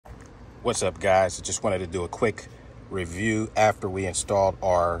What's up, guys? I just wanted to do a quick review after we installed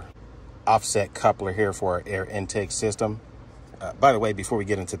our offset coupler here for our air intake system. By the way, before we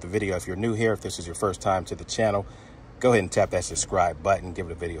get into the video, if you're new here, if this is your first time to the channel, go ahead and tap that subscribe button, give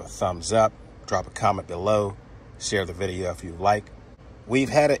the video a thumbs up, drop a comment below, share the video if you like. We've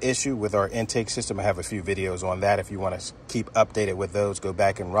had an issue with our intake system. I have a few videos on that. If you want to keep updated with those, go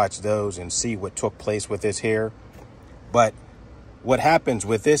back and watch those and see what took place with this here. But what happens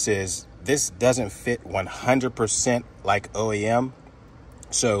with this is this doesn't fit 100% like OEM.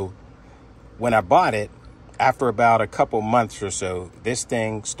 So when I bought it, after about a couple months or so, this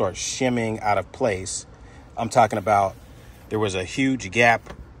thing starts shimming out of place. I'm talking about there was a huge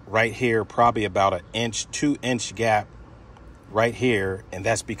gap right here, probably about an inch, 2-inch gap right here. And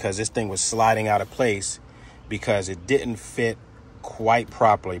that's because this thing was sliding out of place because it didn't fit quite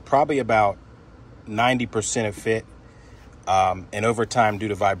properly. Probably about 90% of fit. And over time, due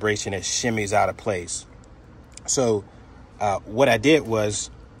to vibration, it shimmies out of place. So what I did was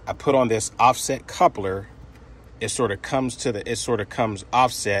I put on this offset coupler. It sort of comes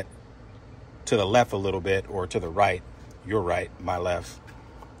offset to the left a little bit, or to the right, your right, my left,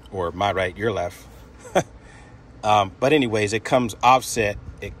 or my right, your left. But anyways, it comes offset.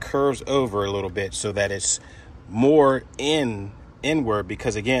 It curves over a little bit so that it's more inward,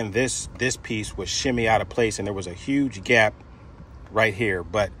 because again, this piece was shimmy out of place and there was a huge gap right here.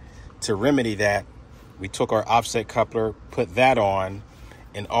 But to remedy that, we took our offset coupler, put that on,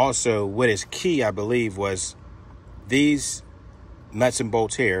 and also what is key, I believe, was these nuts and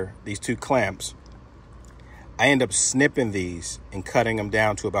bolts here, these two clamps. I end up snipping these and cutting them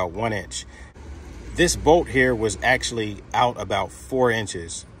down to about 1 inch. This bolt here was actually out about 4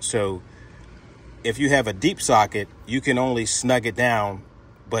 inches. So if you have a deep socket, you can only snug it down,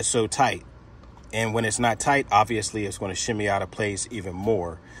 but so tight. And when it's not tight, obviously it's going to shimmy out of place even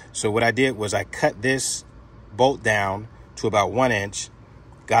more. So what I did was I cut this bolt down to about 1 inch,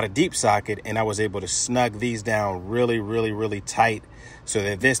 got a deep socket, and I was able to snug these down really tight so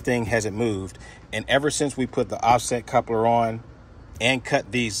that this thing hasn't moved. And ever since we put the offset coupler on and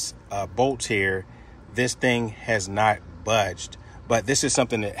cut these bolts here, this thing has not budged. But this is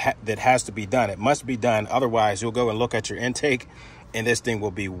something that has to be done. It must be done. Otherwise, you'll go and look at your intake and this thing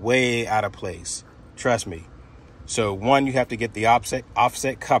will be way out of place. Trust me. So one, you have to get the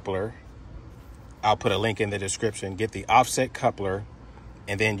offset coupler. I'll put a link in the description. Get the offset coupler.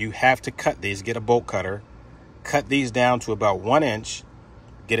 And then you have to cut these. Get a bolt cutter. Cut these down to about 1 inch.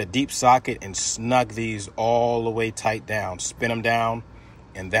 Get a deep socket and snug these all the way tight down. Spin them down.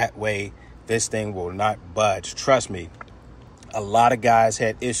 And that way, this thing will not budge. Trust me. A lot of guys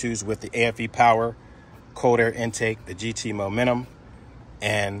had issues with the AFE Power cold air intake, the GT Momentum.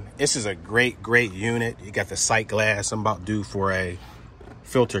 And this is a great unit. You got the sight glass. I'm about due for a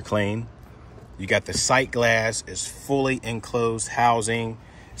filter clean. You got the sight glass. It's fully enclosed housing.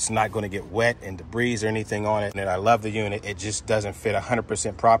 It's not going to get wet and debris or anything on it. And I love the unit. It just doesn't fit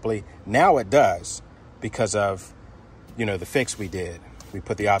 100% properly. Now it does, because of, the fix we did. We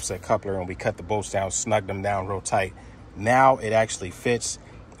put the offset coupler and we cut the bolts down, snugged them down real tight. Now it actually fits.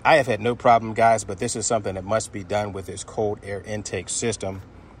 I have had no problem, guys, but this is something that must be done with this cold air intake system.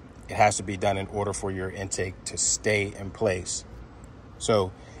 It has to be done in order for your intake to stay in place.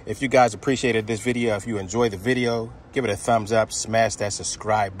 So if you guys appreciated this video, if you enjoyed the video, give it a thumbs up, smash that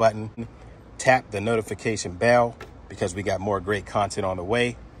subscribe button, tap the notification bell, because we got more great content on the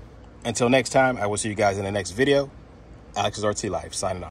way. Until next time, I will see you guys in the next video. Alex's RT Life, signing off.